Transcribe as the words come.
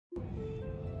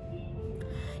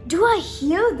Do I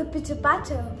hear the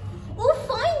pitter-patter? Oh,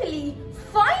 finally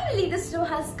the snow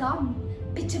has come.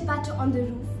 Pitter-patter on the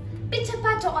roof,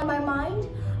 pitter-patter on my mind.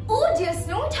 Oh dear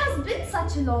snow, it has been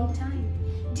such a long time.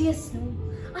 Dear snow,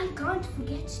 I can't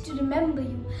forget to remember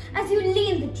you as you lay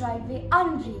in the driveway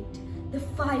unraked. The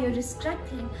fire is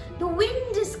crackling, the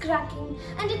wind is cracking,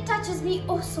 and it touches me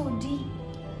oh so deep.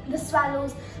 The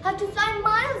swallows have to fly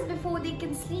miles before they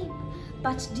can sleep.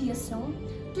 But dear snow,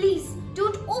 please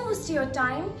don't overstay your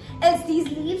time, else these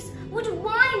leaves would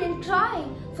whine and cry,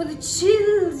 for the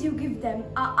chills you give them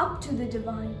are up to the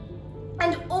divine.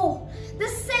 And oh, the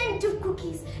scent of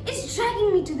cookies is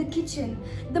dragging me to the kitchen.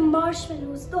 The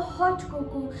marshmallows, the hot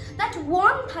cocoa, that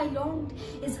warmth I longed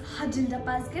is huddled up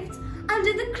as gifts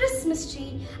under the Christmas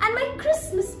tree, and my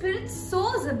Christmas spirit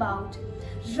soars about.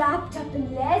 Wrapped up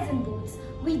in layers and boots,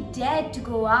 we dared to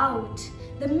go out.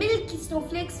 The milky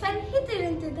snowflakes fell hither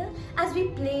and thither as we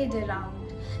played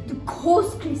around. The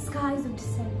coarse grey skies of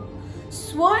December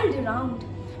swirled around.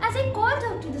 As I called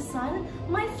out to the sun,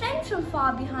 my friend from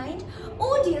far behind,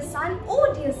 oh dear sun,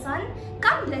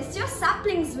 come bless your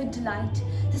saplings with delight.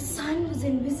 The sun was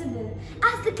invisible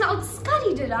as the clouds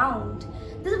scurried around.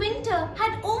 The winter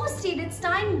had overstayed its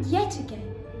time yet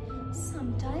again.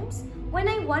 Sometimes, when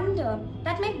I wonder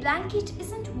that my blanket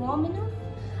isn't warm enough,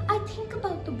 I think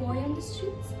about the boy on the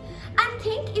streets and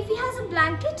think if he has a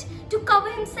blanket to cover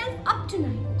himself up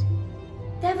tonight.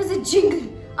 There was a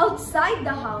jingle outside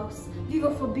the house. We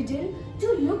were forbidden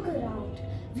to look around.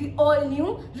 We all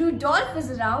knew Rudolph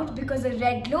was around because a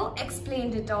red glow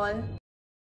explained it all.